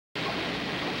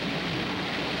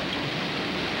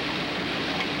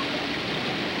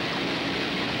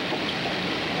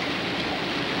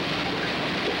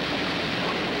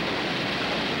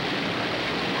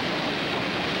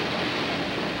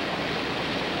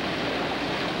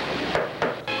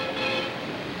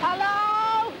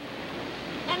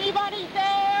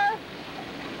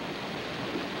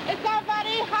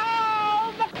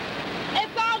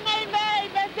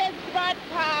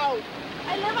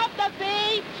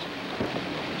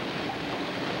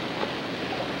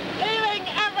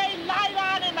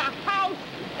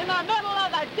the middle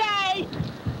of the day.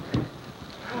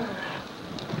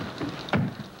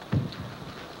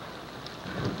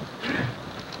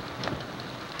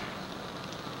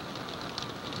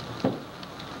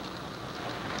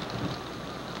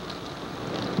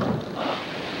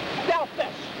 Selfish.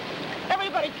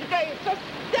 Everybody today is just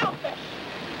selfish.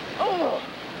 Oh.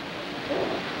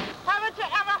 Haven't you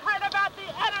ever heard about the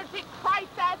energy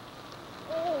crisis?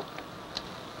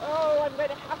 Oh, I'm going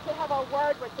to have a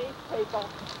word with these people.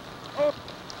 Oh.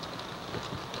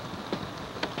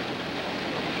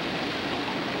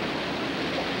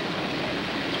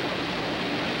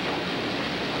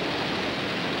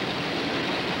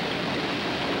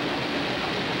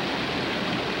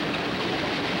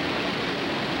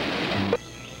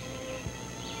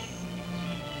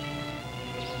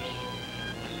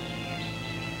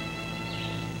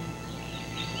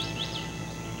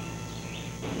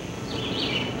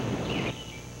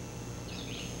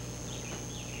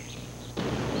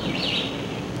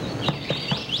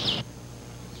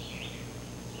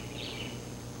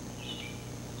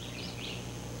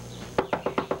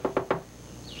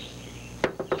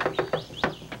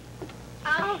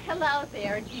 Hello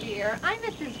there, dear. I'm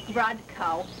Mrs.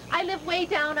 Grudko. I live way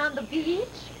down on the beach.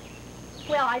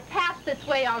 Well, I passed this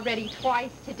way already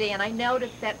twice today, and I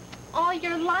noticed that all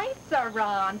your lights are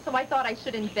on, so I thought I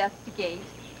should investigate.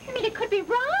 I mean, it could be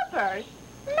robbers,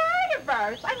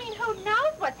 murderers. I mean, who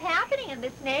knows what's happening in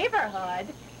this neighborhood?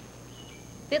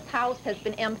 This house has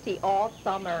been empty all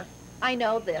summer. I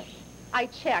know this. I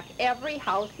check every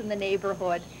house in the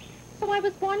neighborhood. So I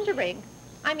was wondering,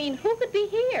 I mean, who could be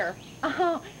here?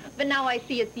 Oh, but now I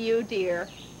see it's you, dear.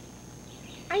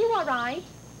 Are you all right?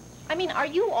 I mean, are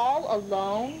you all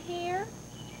alone here?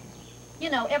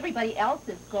 You know, everybody else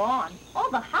is gone.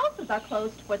 All the houses are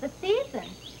closed for the season.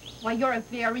 Why, you're a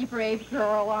very brave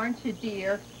girl, aren't you,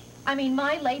 dear? I mean,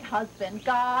 my late husband,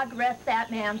 God rest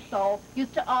that man's soul,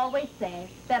 used to always say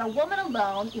that a woman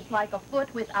alone is like a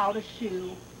foot without a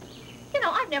shoe. You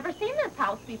know, I've never seen this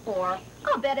house before.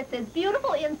 I'll bet it's as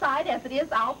beautiful inside as it is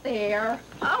out there.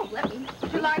 Oh,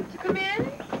 would you like to come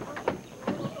in?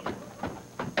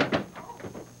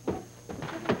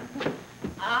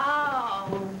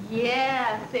 Oh,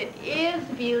 yes, it is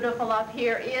beautiful up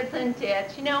here, isn't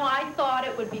it? You know, I thought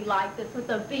it would be like this with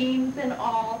the beams and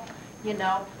all. You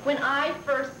know, when I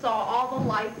first saw all the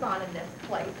lights on in this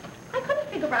place, I couldn't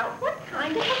figure out what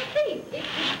kind of a place it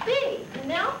could be, you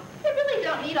know? They really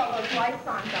don't need all those lights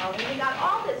on, darling. We got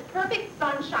all this perfect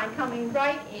sunshine coming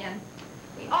right in.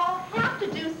 We all have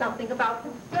to do something about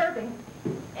conserving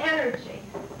energy.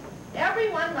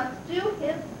 Everyone must do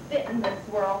his bit in this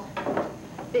world.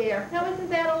 There. Now, isn't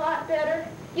that a lot better?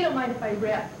 You don't mind if I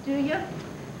rest, do you?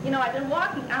 You know, I've been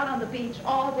walking out on the beach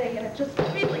all day, and it just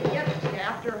really gets to you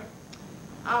after,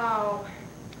 oh,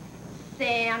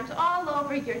 sand all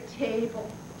over your table.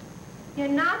 You're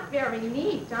not very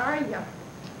neat, are you?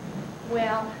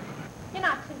 Well, you're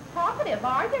not too talkative,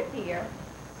 are you, dear?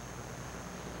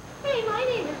 Hey, my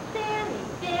name is Fanny.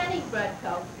 Fanny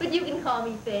Grudko. But you can call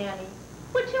me Fanny.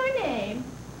 What's your name?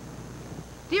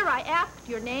 Dear, I asked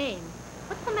your name.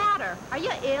 What's the matter? Are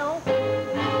you ill?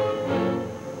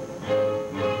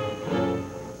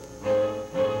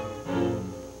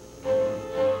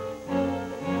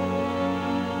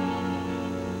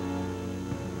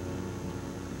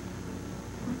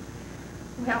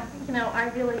 Well, you know, I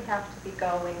really have to be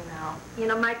going now. You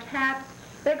know, my cats,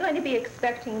 they're going to be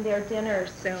expecting their dinner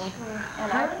soon.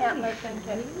 And I can't listen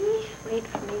to wait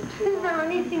for me to... Is there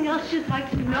anything else you'd like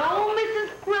to know,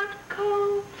 Mrs.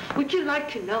 Grudko? Would you like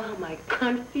to know how my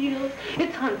cunt feels?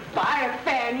 It's on fire,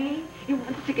 Fanny. It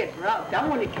wants to get rubbed. I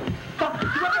want to get fucked